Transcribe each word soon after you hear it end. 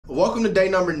welcome to day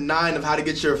number 9 of how to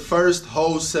get your first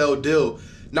wholesale deal.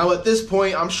 Now at this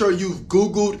point, I'm sure you've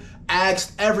Googled,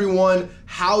 asked everyone,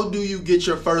 how do you get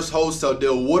your first wholesale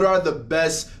deal? What are the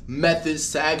best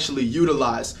methods to actually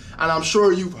utilize? And I'm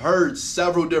sure you've heard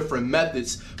several different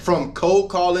methods, from cold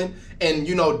calling and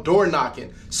door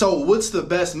knocking. So what's the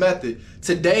best method?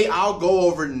 Today I'll go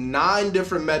over 9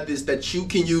 different methods that you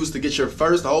can use to get your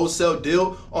first wholesale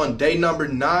deal on day number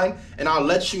 9, and I'll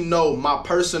let you know my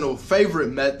personal favorite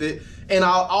method. And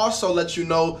I'll also let you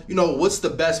know, what's the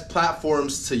best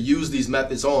platforms to use these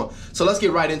methods on. So let's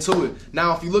get right into it.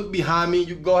 Now, if you look behind me,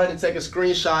 you can go ahead and take a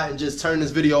screenshot and just turn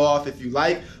this video off if you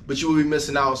like, but you will be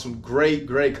missing out on some great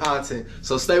content.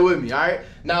 So stay with me, all right?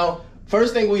 Now,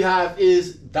 first thing we have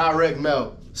is direct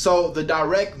mail. So the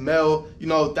direct mail,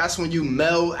 that's when you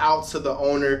mail out to the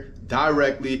owner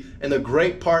directly. And the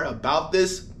great part about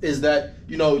this is that,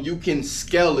 you can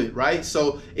scale it, right?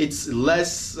 So it's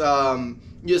less,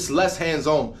 just less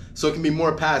hands-on, so it can be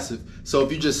more passive. So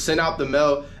if you just send out the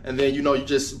mail and then you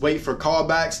just wait for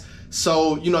callbacks,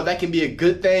 so that can be a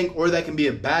good thing or that can be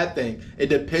a bad thing. It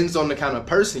depends on the kind of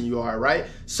person you are, right?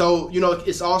 So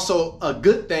it's also a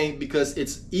good thing because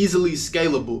it's easily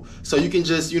scalable. So you can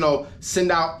just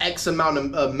send out X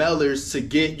amount of mailers to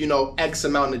get X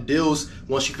amount of deals.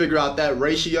 Once you figure out that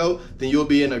ratio, then you'll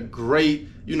be in a great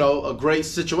a great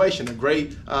situation,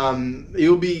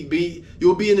 you'll be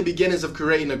in the beginnings of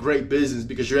creating a great business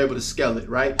because you're able to scale it,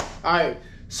 right? All right,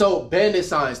 so bandit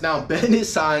signs. Now, bandit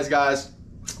signs, guys,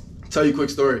 tell you a quick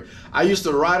story. I used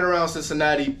to ride around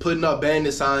Cincinnati putting up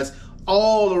bandit signs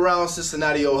all around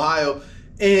Cincinnati, Ohio,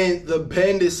 and the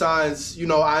bandit signs,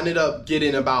 I ended up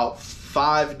getting about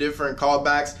 5 different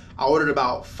callbacks. I ordered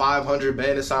about 500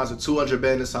 bandit signs or 200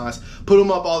 bandit signs, put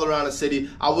them up all around the city.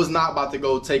 I was not about to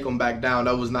go take them back down.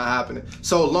 That was not happening.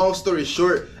 So long story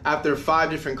short, after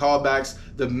 5 different callbacks,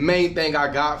 the main thing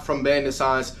I got from bandit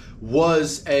signs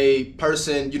was a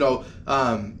person,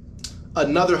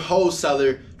 another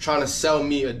wholesaler trying to sell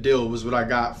me a deal was what I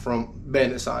got from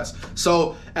bandit signs.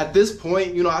 So at this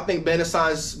point, I think bandit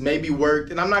signs maybe worked,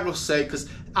 and I'm not gonna say, because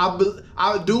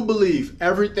I do believe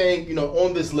everything,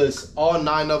 on this list, all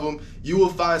 9 of them, you will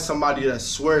find somebody that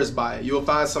swears by it. You will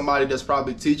find somebody that's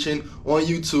probably teaching on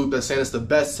YouTube that's saying it's the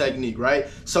best technique, right?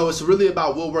 So it's really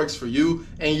about what works for you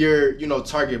and your,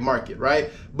 target market, right?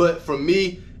 But for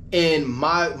me, in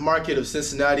my market of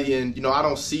Cincinnati, and I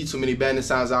don't see too many bandit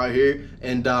signs out here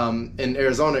and in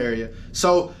Arizona area.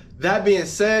 So that being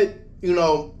said,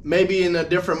 maybe in a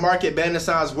different market bandit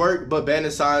signs work, but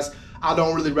bandit signs, I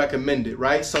don't really recommend it,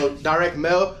 right? So direct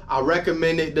mail, I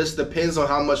recommend it. This depends on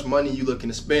how much money you're looking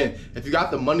to spend. If you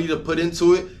got the money to put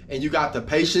into it and you got the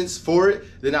patience for it,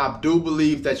 then I do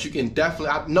believe that you can definitely,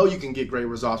 I know you can get great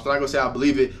results. I'm not gonna say I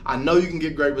believe it. I know you can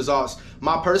get great results.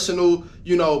 My personal,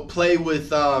 play with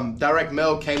direct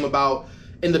mail came about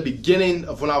in the beginning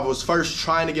of when I was first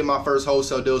trying to get my first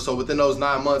wholesale deal. So within those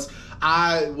 9 months,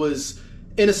 I was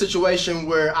in a situation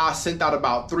where I sent out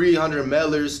about 300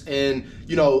 mailers, and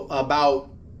about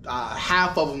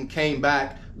half of them came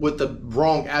back with the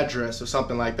wrong address or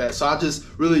something like that. So I just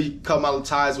really cut my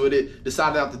ties with it,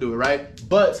 decided not to do it, right?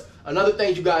 But another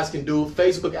thing you guys can do,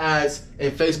 Facebook ads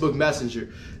and Facebook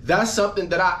Messenger. That's something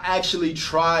that I actually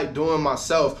tried doing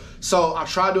myself. So I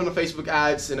tried doing the Facebook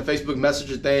ads and the Facebook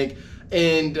Messenger thing,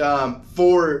 and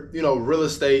for real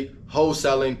estate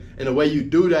wholesaling, and the way you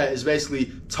do that is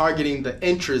basically targeting the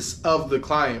interests of the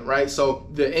client, right? So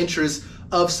the interests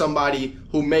of somebody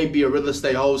who may be a real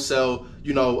estate wholesale,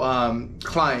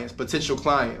 client, potential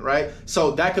client, right?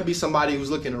 So that could be somebody who's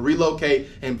looking to relocate,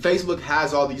 and Facebook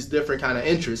has all these different kind of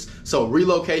interests. So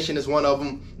relocation is one of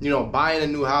them, buying a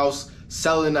new house,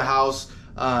 selling the house,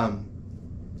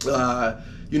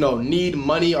 need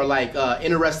money, or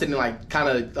interested in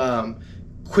kind of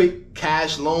quick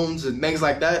cash loans and things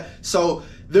like that. So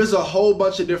there's a whole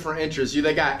bunch of different interests.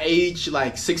 They got age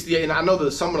like 68, and I know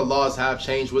that some of the laws have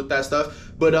changed with that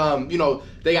stuff, but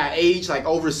they got age like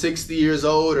over 60 years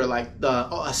old, or like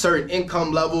a certain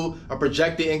income level, a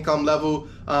projected income level,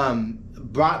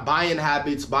 buying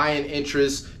habits, buying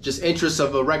interests, just interests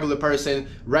of a regular person,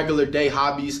 regular day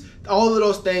hobbies. All of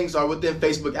those things are within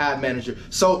Facebook Ad Manager.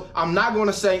 So I'm not going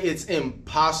to say it's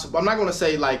impossible. I'm not going to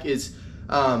say it's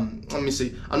let me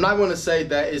see. I'm not going to say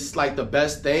that it's like the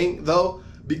best thing though,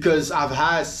 because I've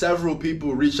had several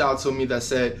people reach out to me that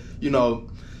said,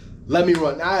 let me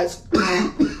run ads.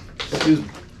 Excuse me.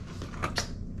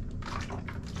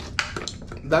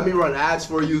 Let me run ads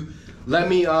for you. Let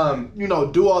me,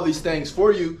 do all these things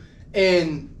for you.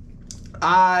 And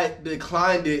I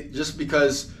declined it just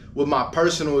because with my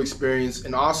personal experience,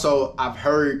 and also I've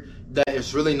heard that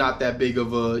it's really not that big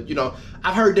of a,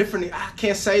 I've heard different, I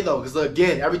can't say though, because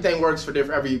again, everything works for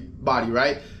everybody,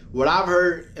 right? What I've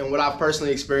heard and what I've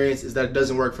personally experienced is that it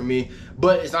doesn't work for me,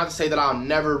 but it's not to say that I'll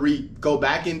never go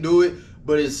back and do it,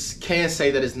 but can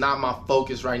say that it's not my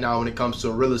focus right now when it comes to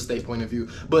a real estate point of view.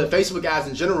 But Facebook ads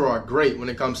in general are great when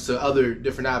it comes to other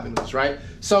different avenues, right?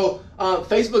 So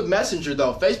Facebook Messenger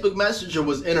though, Facebook Messenger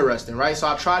was interesting, right? So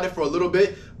I tried it for a little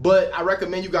bit, but I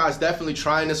recommend you guys definitely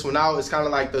trying this one out. It's kind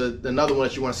of like another one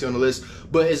that you want to see on the list,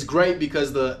 but it's great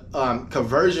because the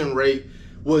conversion rate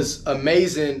was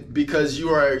amazing because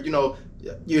you're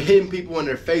hitting people on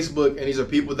their Facebook, and these are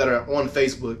people that are on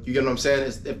Facebook. You get what I'm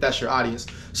saying? If that's your audience.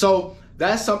 So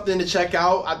that's something to check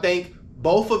out. I think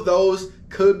both of those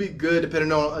could be good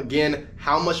depending on, again,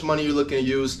 how much money you're looking to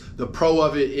use. The pro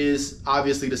of it is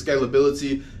obviously the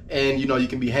scalability, and you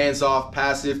can be hands-off,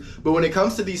 passive. But when it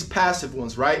comes to these passive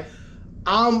ones, right,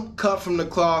 I'm cut from the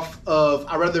cloth of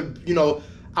I'd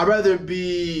rather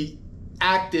be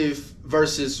active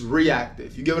versus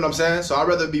reactive. You get what I'm saying? So I'd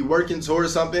rather be working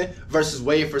towards something versus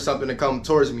waiting for something to come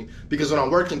towards me. Because when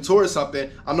I'm working towards something,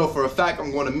 I know for a fact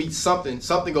I'm going to meet something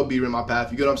gonna be in my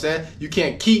path. You get what I'm saying? You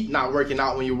can't keep not working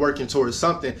out when you're working towards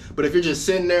something. But if you're just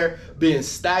sitting there being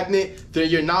stagnant, then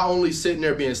you're not only sitting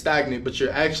there being stagnant, but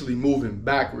you're actually moving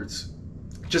backwards.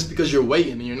 Just because you're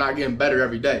waiting and you're not getting better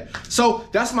every day. So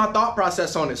that's my thought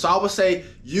process on it. So I would say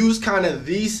use kind of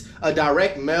these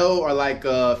direct mail or like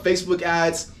Facebook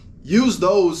ads. Use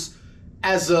those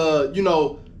as a,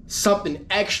 something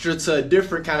extra to a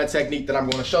different kind of technique that I'm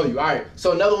going to show you. All right.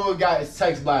 So another one we got is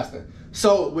text blasting.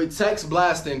 So with text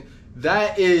blasting,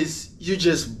 that is you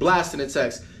just blasting a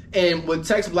text. And with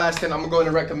text blasting, I'm going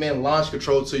to recommend Launch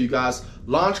Control to you guys.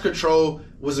 Launch Control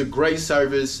was a great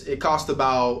service. It cost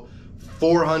about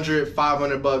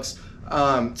 $400-500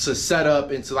 to set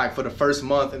up into like for the first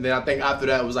month, and then I think after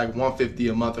that it was like $150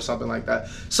 a month or something like that.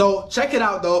 So check it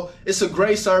out though. It's a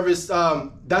great service.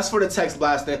 That's for the text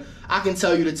blasting. I can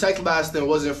tell you the text blasting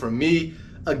wasn't for me.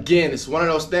 Again, it's one of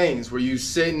those things where you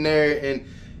sitting there and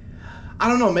I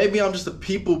don't know, maybe I'm just a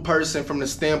people person from the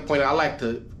standpoint I like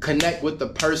to connect with the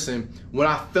person when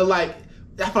I feel like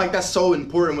that's so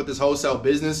important with this wholesale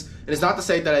business. And it's not to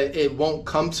say that it won't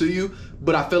come to you,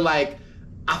 but I feel like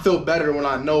I feel better when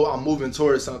I know I'm moving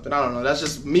towards something. I don't know. That's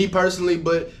just me personally,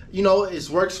 but it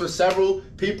works for several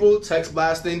people. Text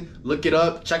blasting, look it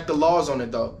up. Check the laws on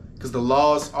it though, because the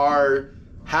laws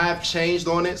have changed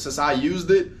on it since I used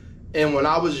it. And when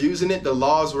I was using it, the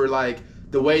laws were like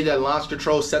the way that Launch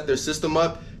Control set their system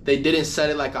up. They didn't set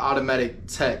it like an automatic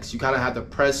text. You kind of had to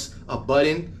press a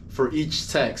button for each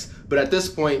text. But at this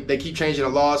point, they keep changing the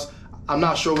laws. I'm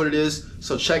not sure what it is,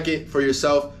 so check it for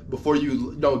yourself before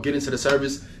you get into the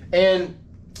service. And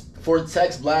for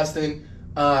text blasting,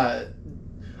 I'm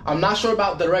not sure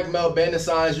about direct mail bandit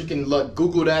signs. You can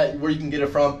Google that where you can get it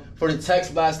from. For the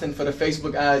text blasting for the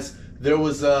Facebook ads, there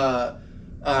was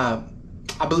I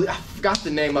forgot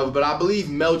the name of it, but I believe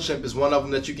MailChimp is one of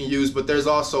them that you can use. But there's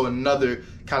also another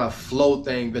kind of flow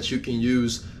thing that you can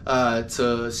use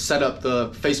to set up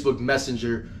the Facebook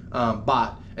Messenger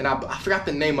bot. And I forgot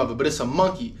the name of it, but it's a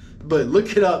monkey. But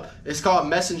look it up. It's called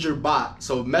Messenger Bot.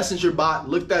 So Messenger Bot,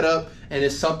 look that up, and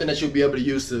it's something that you'll be able to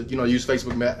use to use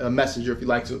Facebook Messenger if you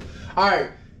like to. All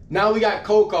right, now we got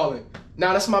cold calling.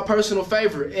 Now that's my personal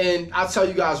favorite, and I'll tell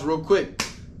you guys real quick.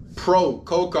 Pro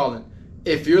cold calling.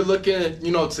 If you're looking,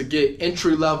 to get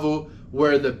entry level,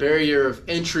 where the barrier of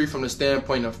entry from the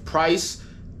standpoint of price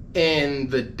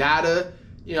and the data,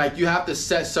 you have to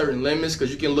set certain limits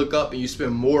because you can look up and you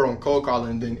spend more on cold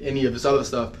calling than any of this other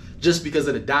stuff just because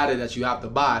of the data that you have to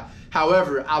buy.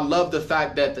 However, I love the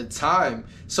fact that the time,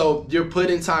 so you're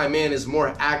putting time in is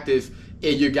more active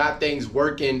and you got things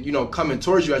working, coming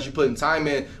towards you as you putting time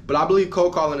in. But I believe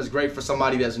cold calling is great for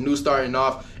somebody that's new starting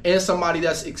off and somebody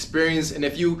that's experienced. And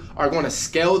if you are going to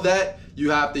scale that, you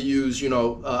have to use,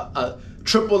 a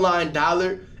triple line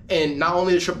dialer. And not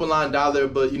only a triple line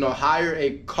dialer, but hire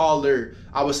a caller.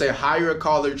 I would say hire a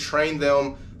caller, train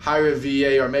them, hire a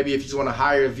VA, or maybe if you just want to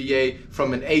hire a VA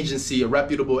from an agency, a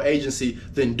reputable agency,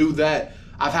 then do that.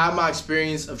 I've had my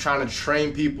experience of trying to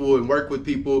train people and work with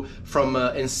people from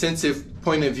an incentive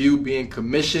point of view, being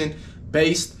commission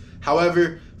based.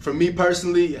 However, for me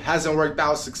personally, it hasn't worked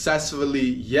out successfully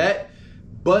yet.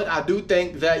 But I do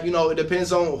think that, it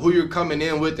depends on who you're coming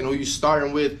in with and who you're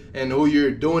starting with and who you're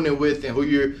doing it with and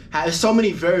there's so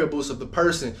many variables of the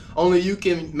person. Only you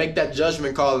can make that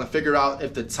judgment call and figure out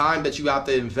if the time that you have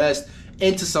to invest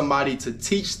into somebody to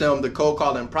teach them the cold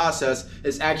calling process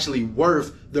is actually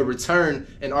worth the return,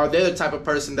 and are they the type of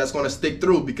person that's going to stick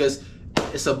through? Because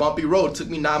it's a bumpy road. It took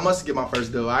me 9 months to get my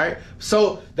first deal, all right?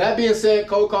 So that being said,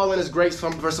 cold calling is great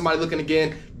for somebody looking to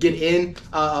get in.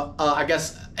 I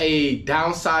guess a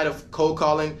downside of cold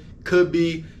calling could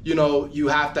be, you know, you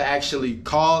have to actually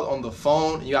call on the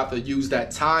phone, and you have to use that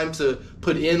time to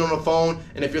put in on the phone.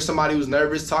 And if you're somebody who's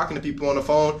nervous talking to people on the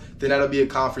phone, then that'll be a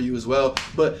con for you as well.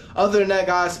 But other than that,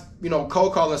 guys, you know,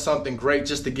 cold calling is something great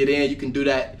just to get in. You can do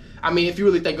that. I mean, if you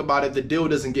really think about it, the deal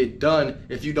doesn't get done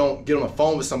if you don't get on the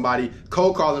phone with somebody.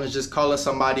 Cold calling is just calling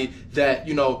somebody that,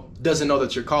 you know, doesn't know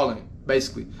that you're calling,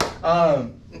 basically.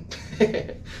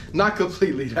 Not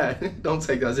completely that. Don't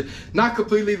take that. Not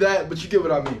completely that, but you get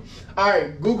what I mean. All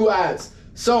right, Google Ads.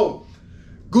 So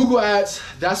Google Ads,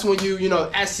 that's when you know,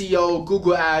 SEO,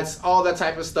 Google Ads, all that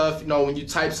type of stuff. You know, when you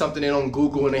type something in on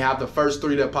Google and they have the first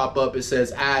 3 that pop up, it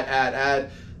says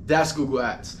ad. That's Google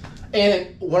Ads.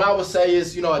 And what I would say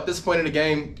is, you know, at this point in the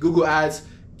game, Google Ads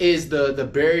is the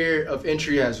barrier of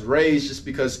entry has raised just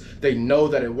because they know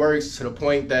that it works, to the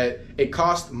point that it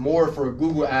costs more for a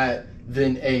Google ad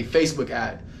than a Facebook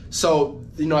ad. So,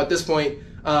 you know, at this point,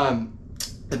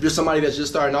 if you're somebody that's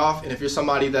just starting off, and if you're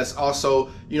somebody that's also,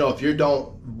 you know, if you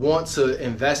don't want to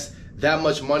invest that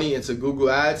much money into Google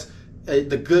Ads,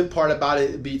 the good part about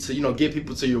it would be to, you know, get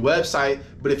people to your website.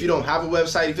 But if you don't have a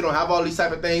website, if you don't have all these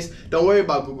type of things, don't worry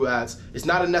about Google Ads. It's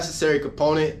not a necessary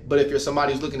component, but if you're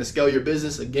somebody who's looking to scale your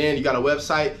business, again, you got a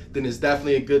website, then it's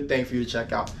definitely a good thing for you to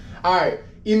check out. All right,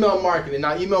 email marketing.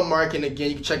 Now, email marketing, again,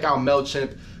 you can check out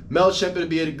MailChimp. MailChimp would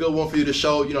be a good one for you to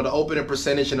show, you know, the opening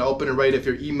percentage and the opening rate of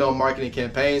your email marketing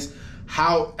campaigns.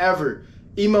 However,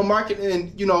 email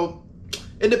marketing, you know,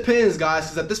 it depends, guys,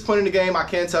 because at this point in the game, I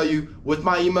can tell you with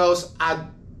my emails, I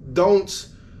don't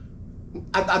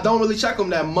really check them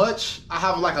that much. I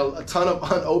have like a ton of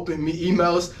unopened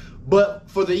emails, but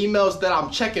for the emails that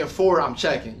I'm checking for, I'm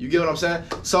checking. You get what I'm saying?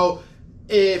 So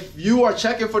if you are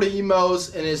checking for the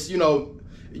emails and it's, you know,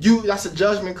 that's a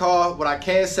judgment call. What I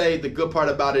can say, the good part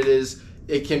about it is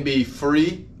it can be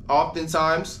free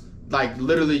oftentimes. Like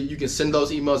literally you can send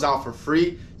those emails out for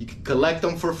free. You can collect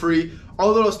them for free. All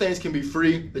of those things can be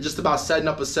free. They're just about setting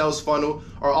up a sales funnel,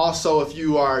 or also if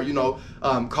you are, you know,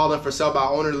 calling for sell by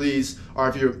owner leads, or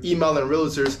if you're emailing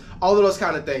realtors, all of those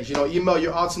kind of things. You know, email,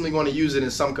 you're ultimately going to use it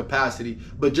in some capacity,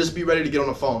 but just be ready to get on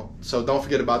the phone. So don't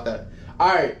forget about that.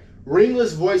 All right,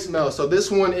 ringless voicemail. So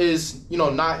this one is, you know,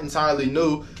 not entirely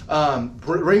new.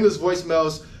 Ringless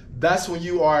voicemails, that's when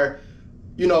you are,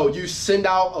 you know, you send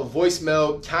out a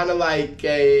voicemail kind of like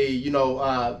a, you know,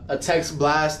 a text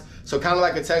blast. So kind of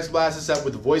like a text blast, except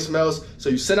with voicemails. So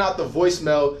you send out the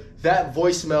voicemail, that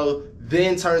voicemail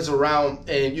then turns around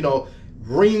and, you know,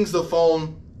 rings the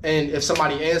phone. And if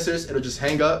somebody answers, it'll just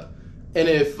hang up. And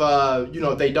if, you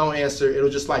know, they don't answer, it'll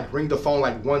just like ring the phone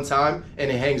like one time and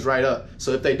it hangs right up.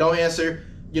 So if they don't answer,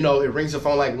 you know, it rings the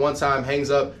phone like one time, hangs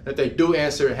up. And if they do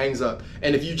answer, it hangs up.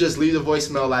 And if you just leave the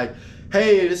voicemail like,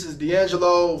 hey, this is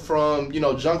D'Angelo from, you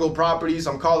know, Jungle Properties.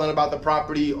 I'm calling about the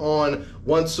property on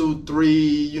 123,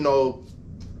 you know,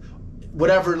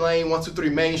 whatever lane, 123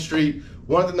 Main Street.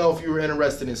 Wanted to know if you were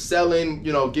interested in selling,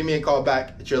 you know, give me a call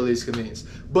back at your earliest convenience.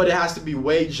 But it has to be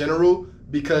way general,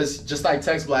 because just like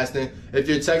text blasting, if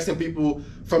you're texting people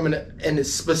from in a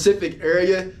specific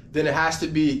area, then it has to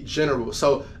be general.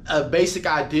 So a basic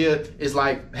idea is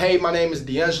like, hey, my name is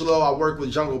D'Angelo. I work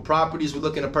with Jungle Properties. We're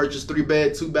looking to purchase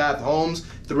 3-bed, 2-bath homes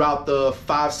throughout the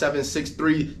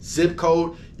 5763 zip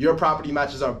code. Your property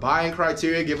matches our buying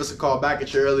criteria. Give us a call back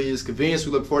at your earliest convenience.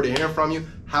 We look forward to hearing from you.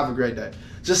 Have a great day.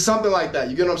 Just something like that.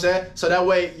 You get what I'm saying? So that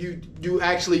way you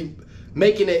actually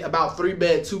making it about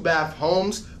 3-bed, 2-bath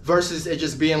homes versus it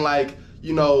just being like,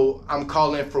 you know, I'm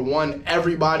calling for one.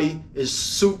 Everybody is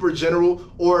super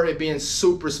general, or it being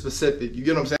super specific. You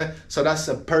get what I'm saying? So that's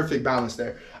a perfect balance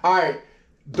there. All right,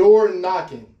 door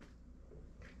knocking.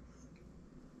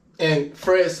 And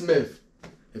Fred Smith.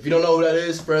 If you don't know who that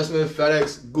is, Fred Smith,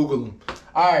 FedEx, Google him.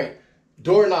 All right,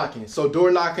 door knocking. So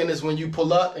door knocking is when you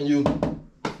pull up and you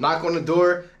knock on the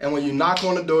door, and when you knock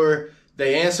on the door,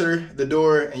 they answer the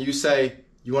door and you say,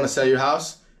 you want to sell your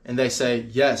house? And they say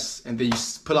yes, and then you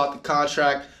pull out the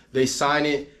contract, they sign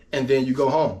it, and then you go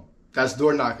home. That's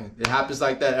door knocking. It happens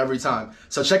like that every time.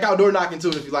 So check out door knocking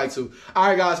too if you like to. All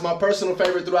right, guys, my personal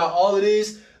favorite throughout all of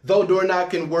these, though door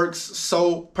knocking works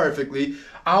so perfectly,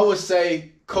 I would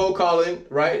say cold calling,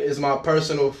 right, is my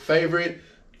personal favorite.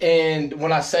 And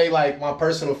when I say like my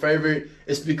personal favorite,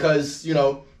 it's because, you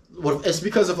know, it's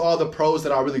because of all the pros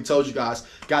that I really told you guys.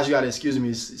 Guys, you gotta excuse me.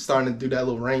 It's starting to do that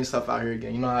little rain stuff out here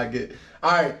again. You know how I get.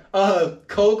 All right,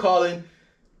 cold calling,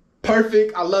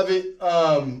 perfect. I love it.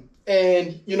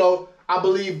 And you know, I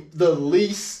believe the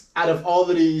least out of all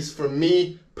of these for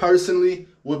me personally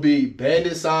would be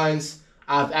bandit signs.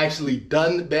 I've actually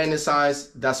done bandit signs.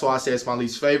 That's why I say it's my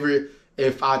least favorite.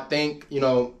 If I think,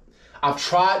 I've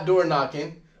tried door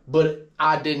knocking, but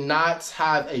I did not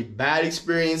have a bad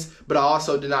experience, but I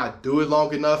also did not do it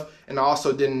long enough, and I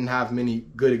also didn't have many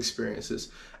good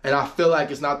experiences. And I feel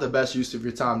like it's not the best use of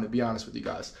your time, to be honest with you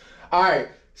guys. All right,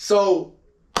 so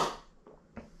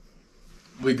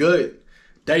we good.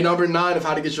 Day number 9 of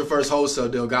how to get your first wholesale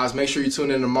deal. Guys, make sure you tune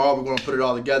in tomorrow. We're going to put it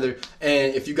all together.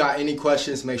 And if you got any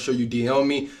questions, make sure you DM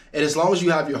me. And as long as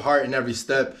you have your heart in every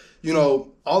step,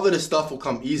 all of this stuff will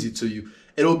come easy to you.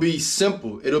 It'll be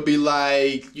simple. It'll be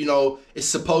like, it's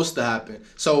supposed to happen.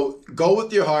 So go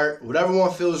with your heart. Whatever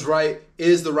one feels right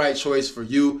is the right choice for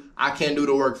you. I can't do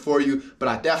the work for you, but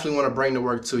I definitely want to bring the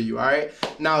work to you, all right?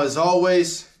 Now, as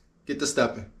always, get to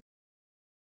stepping.